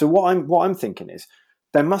 So what I'm thinking is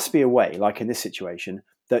there must be a way, like in this situation,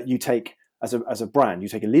 that you take as a brand, you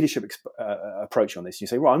take a leadership approach on this. You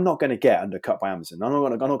say, well, I'm not going to get undercut by Amazon. I'm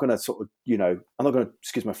not going to sort of, I'm not going to,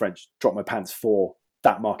 excuse my French, drop my pants for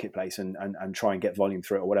that marketplace and try and get volume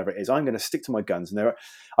through it or whatever it is. I'm going to stick to my guns. And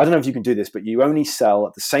I don't know if you can do this, but you only sell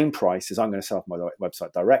at the same price as I'm going to sell off my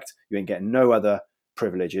website direct. You ain't getting no other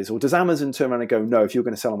privileges. Or does Amazon turn around and go, no, if you're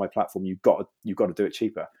going to sell on my platform, you've got to do it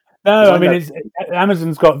cheaper? No,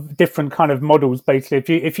 Amazon's got different kind of models.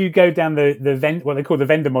 Basically, if you go down what they call the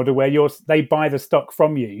vendor model, where they buy the stock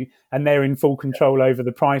from you and they're in full control over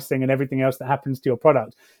the pricing and everything else that happens to your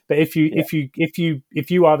product. But if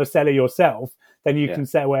you are the seller yourself, then you can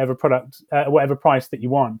set whatever product, whatever price that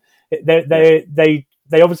you want. They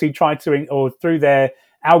obviously try to, or through their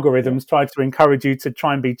algorithms, try to encourage you to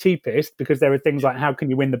try and be cheapest, because there are things like how can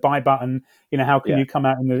you win the buy button, how can you come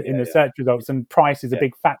out in the search results, and price is a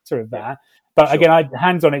big factor of that. But again, I had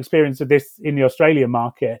hands-on experience of this in the Australian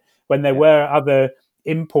market when there were other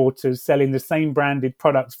importers selling the same branded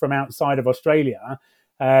products from outside of Australia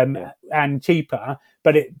and cheaper.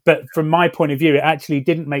 But from my point of view, it actually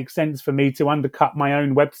didn't make sense for me to undercut my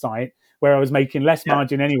own website where I was making less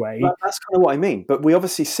margin anyway. That's kind of what I mean. But we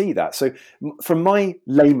obviously see that. So from my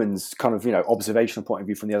layman's kind of, observational point of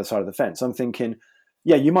view from the other side of the fence, I'm thinking,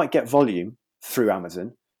 yeah, you might get volume through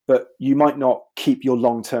Amazon, but you might not keep your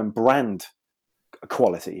long-term brand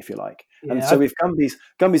quality, if you like. Yeah, and so if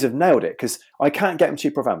Gumby's have nailed it, because I can't get them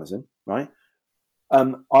cheaper off Amazon, right?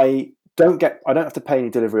 I don't have to pay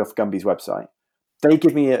any delivery off Gumby's website. They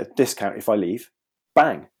give me a discount if I leave.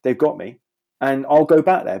 Bang, they've got me. And I'll go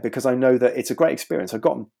back there because I know that it's a great experience. I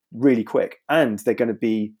got them really quick, and they're going to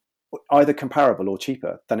be either comparable or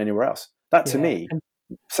cheaper than anywhere else. That to me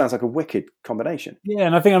sounds like a wicked combination. Yeah,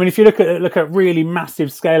 and I think, if you look at really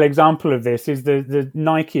massive scale example of this is the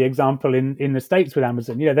Nike example in the States with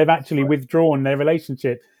Amazon. They've actually withdrawn their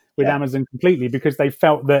relationship with Amazon completely because they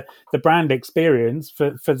felt that the brand experience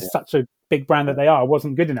for such a big brand that they are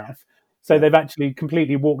wasn't good enough. So they've actually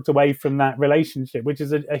completely walked away from that relationship, which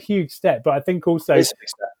is a huge step. But I think also,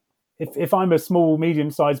 if I'm a small,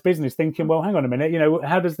 medium-sized business thinking, well, hang on a minute,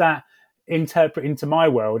 how does that interpret into my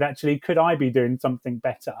world? Actually, could I be doing something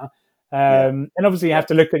better? And obviously, you have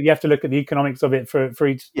to look at the economics of it for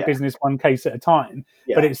each business, one case at a time.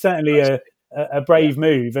 But it's certainly a brave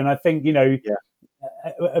move, and I think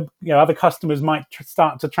other customers might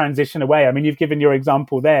start to transition away. I mean, you've given your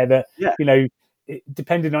example there that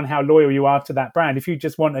depending on how loyal you are to that brand, if you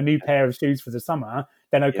just want a new pair of shoes for the summer,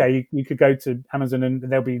 then you could go to Amazon and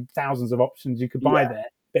there'll be thousands of options you could buy there.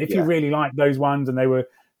 But if you really like those ones and they were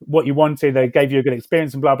what you wanted, they gave you a good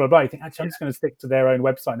experience and blah, blah, blah, you think, actually, I'm just going to stick to their own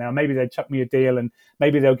website now. Maybe they'll chuck me a deal and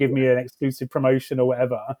maybe they'll give me an exclusive promotion or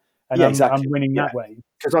whatever. And I'm winning that way.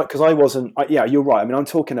 Because I wasn't, you're right. I mean, I'm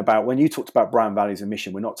talking about, when you talked about brand values and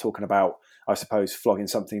mission, we're not talking about, I suppose, flogging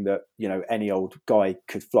something that, any old guy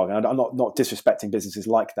could flog. And I'm not disrespecting businesses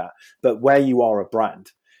like that. But where you are a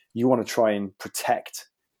brand, you want to try and protect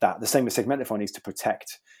that. The same as Segmentify needs to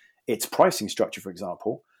protect its pricing structure, for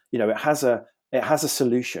example. It has a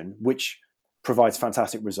solution which provides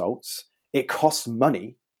fantastic results. It costs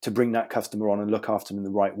money to bring that customer on and look after them in the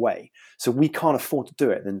right way. So we can't afford to do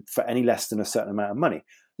it for any less than a certain amount of money.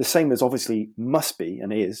 The same as obviously must be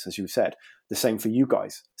and is, as you said, the same for you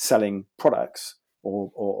guys selling products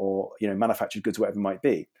or manufactured goods, whatever it might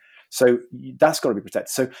be. So that's got to be protected.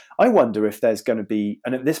 So I wonder if there's going to be,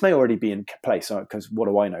 and this may already be in place, because what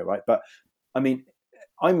do I know, right? But I mean,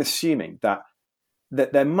 I'm assuming that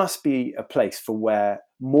there must be a place for where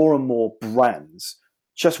more and more brands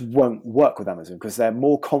just won't work with Amazon because they're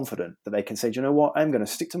more confident that they can say, do you know what, I'm going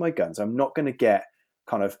to stick to my guns. I'm not going to get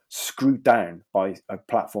kind of screwed down by a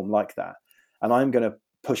platform like that. And I'm going to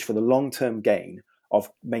push for the long-term gain of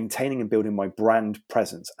maintaining and building my brand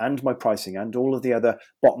presence and my pricing and all of the other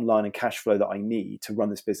bottom line and cash flow that I need to run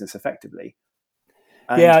this business effectively.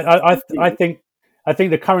 And I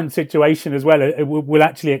think the current situation as well will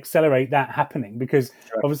actually accelerate that happening because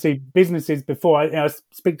obviously businesses before, I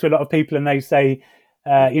speak to a lot of people and they say,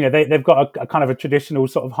 they've got a kind of a traditional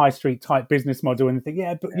sort of high street type business model and they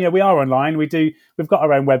think, but we are online. We've got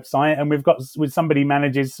our own website and we've got somebody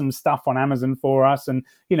manages some stuff on Amazon for us and,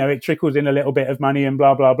 it trickles in a little bit of money and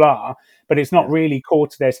blah, blah, blah. But it's not really core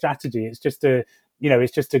to their strategy. It's just a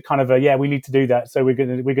kind of we need to do that. So we're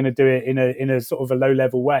going to do it in a sort of a low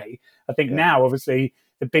level way. I think now, obviously,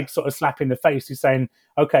 the big sort of slap in the face is saying,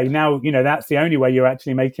 okay, now, that's the only way you're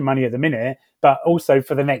actually making money at the minute. But also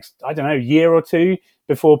for the next, I don't know, year or two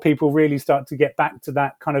before people really start to get back to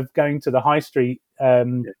that kind of going to the high street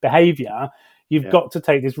behavior, you've got to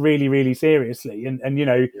take this really, really seriously. And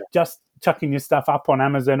just chucking your stuff up on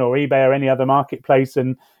Amazon or eBay or any other marketplace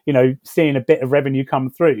and, seeing a bit of revenue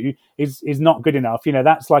come through is not good enough.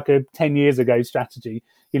 That's like a 10 years ago strategy.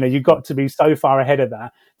 You've got to be so far ahead of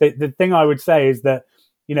that. The thing I would say is that,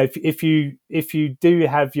 if you do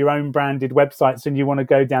have your own branded websites and you want to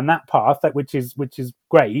go down that path, which is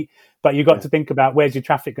great, but you've got to think about where's your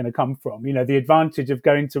traffic going to come from. The advantage of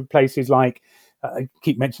going to places like, I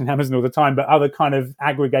keep mentioning Amazon all the time, but other kind of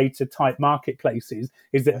aggregator type marketplaces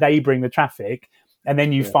is that they bring the traffic and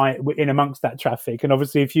then you fight in amongst that traffic. And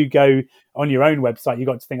obviously if you go on your own website, you've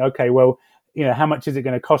got to think, okay, well, how much is it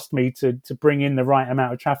going to cost me to bring in the right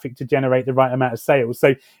amount of traffic to generate the right amount of sales?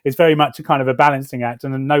 So it's very much a kind of a balancing act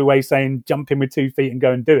and in no way saying jump in with 2 feet and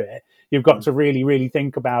go and do it. You've got to really, really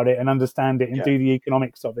think about it and understand it and do the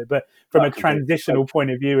economics of it. But from a transitional point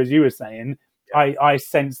of view, as you were saying, I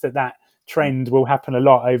sense that trend will happen a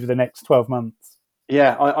lot over the next 12 months.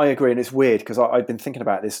 Yeah, I agree. And it's weird because I've been thinking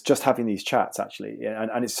about this, just having these chats actually.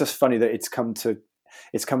 And it's just funny that it's come to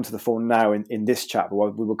it's come to the fore now in this chat,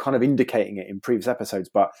 but we were kind of indicating it in previous episodes,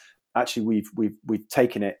 but actually we've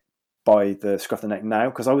taken it by the scruff of the neck now,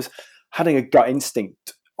 because I was having a gut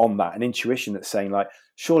instinct on that, an intuition that's saying like,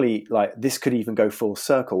 surely like this could even go full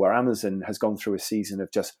circle, where Amazon has gone through a season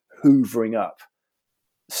of just hoovering up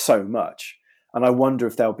so much. And I wonder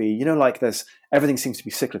if there'll be, like everything seems to be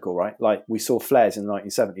cyclical, right? Like we saw flares in the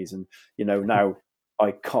 1970s, and now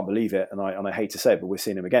I can't believe it, and I hate to say it, but we're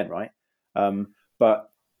seeing them again, right? But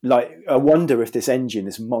like I wonder if this engine,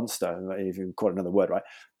 this monster, if you call it another word, right,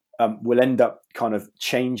 will end up kind of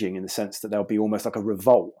changing in the sense that there'll be almost like a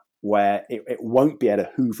revolt, where it won't be able to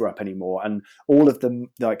hoover up anymore, and all of them,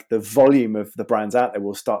 like the volume of the brands out there,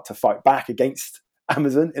 will start to fight back against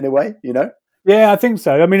Amazon in a way, Yeah, I think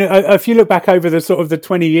so. I mean, if you look back over the sort of the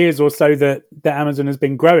 20 years or so that Amazon has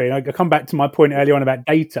been growing, I come back to my point earlier on about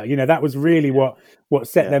data. That was really what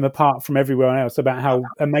set them apart from everyone else, about how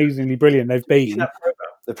amazingly brilliant they've been.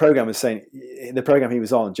 The program was saying, the program he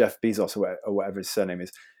was on, Jeff Bezos or whatever his surname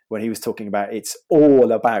is, when he was talking about it's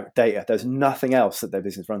all about data. There's nothing else that their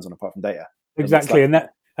business runs on apart from data. Exactly, and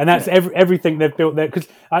that's everything they've built there. Because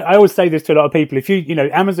I always say this to a lot of people: if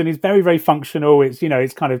Amazon is very, very functional. It's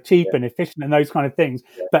it's kind of cheap and efficient and those kind of things.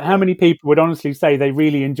 But how many people would honestly say they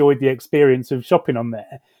really enjoyed the experience of shopping on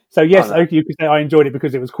there? So yes, okay, you could say I enjoyed it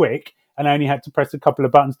because it was quick and I only had to press a couple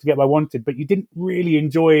of buttons to get what I wanted. But you didn't really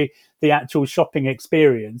enjoy the actual shopping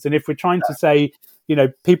experience. And if we're trying to say,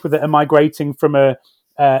 people that are migrating from an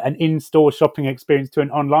in-store shopping experience to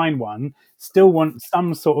an online one still want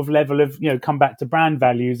some sort of level of come back to brand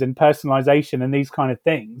values and personalization and these kind of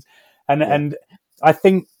things, and I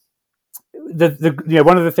think the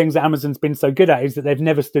one of the things that Amazon's been so good at is that they've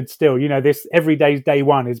never stood still. This every day's day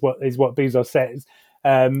one is what Bezos says,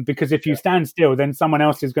 because if you stand still, then someone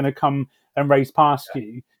else is going to come and race past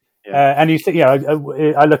you. And you see, I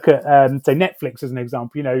look at say Netflix as an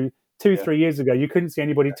example. 2-3 years ago, you couldn't see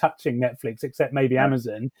anybody touching Netflix except maybe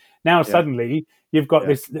Amazon. Now suddenly you've got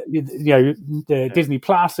this, Disney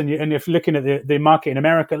Plus, and if you're looking at the market in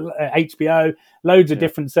America, HBO, loads of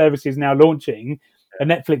different services now launching, and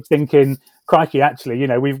Netflix thinking, crikey, actually,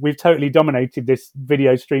 we've totally dominated this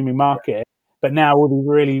video streaming market, but now all these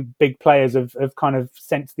really big players have kind of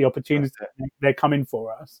sensed the opportunity. They're coming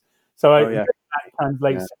for us. So that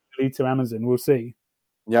translates to Amazon. We'll see.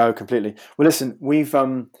 Yeah, completely. Well, listen, we've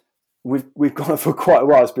gone on for quite a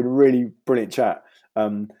while. It's been a really brilliant chat,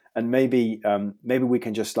 and maybe we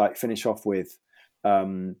can just like finish off with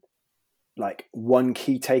like one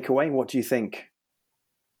key takeaway. What do you think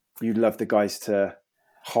you'd love the guys to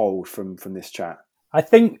hold from this chat? I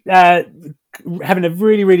think having a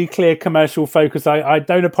really, really clear commercial focus. I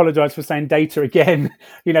don't apologize for saying data again.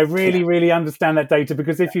 Really understand that data,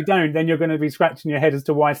 because if you don't, then you're going to be scratching your head as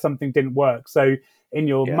to why something didn't work. So in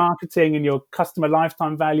your marketing, in your customer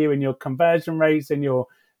lifetime value, in your conversion rates, in your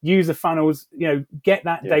user funnels, get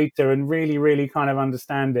that data and really, really kind of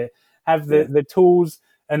understand it. Have the tools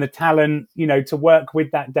and the talent, to work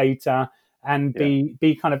with that data, and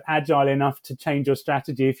be kind of agile enough to change your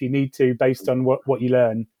strategy if you need to, based on what you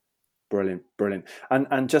learn. Brilliant.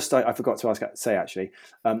 And just I forgot to say actually,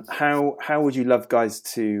 how would you love guys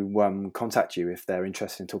to contact you if they're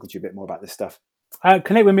interested in talking to you a bit more about this stuff?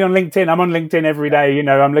 Connect with me on LinkedIn. I'm on LinkedIn every day.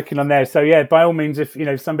 I'm looking on there. So by all means, if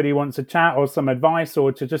somebody wants a chat or some advice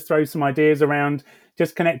or to just throw some ideas around,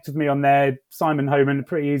 just connect with me on there. Simon Homent,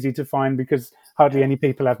 pretty easy to find because hardly any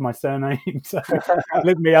people have my surname. So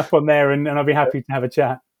look me up on there, and I'll be happy to have a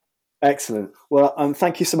chat. Excellent. Well,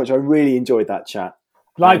 thank you so much. I really enjoyed that chat.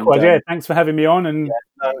 Likewise, thanks for having me on. And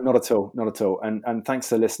no, not at all. And thanks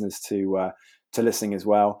to listeners to listening as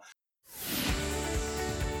well.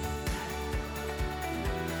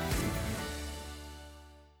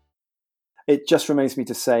 It just remains me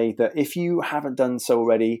to say that if you haven't done so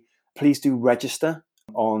already, please do register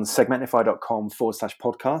on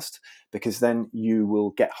segmentify.com/podcast, because then you will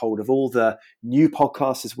get hold of all the new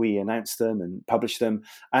podcasts as we announce them and publish them.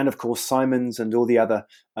 And of course, Simon's and all the other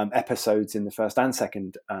episodes in the first and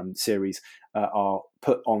second series are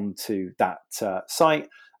put onto that site.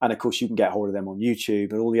 And of course, you can get hold of them on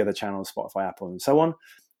YouTube and all the other channels, Spotify, Apple, and so on.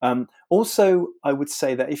 Also, I would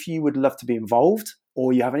say that if you would love to be involved,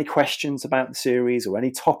 or you have any questions about the series or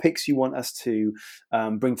any topics you want us to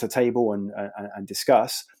bring to the table and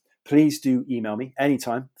discuss, please do email me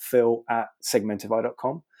anytime,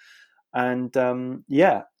 phil@segmentify.com. And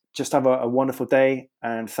just have a wonderful day.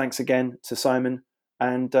 And thanks again to Simon.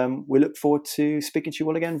 And we look forward to speaking to you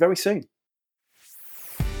all again very soon.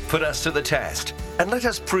 Put us to the test and let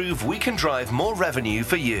us prove we can drive more revenue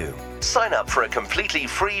for you. Sign up for a completely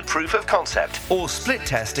free proof of concept or split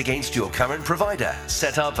test against your current provider,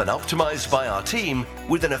 set up and optimized by our team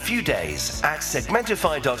within a few days at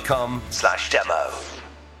segmentify.com/demo.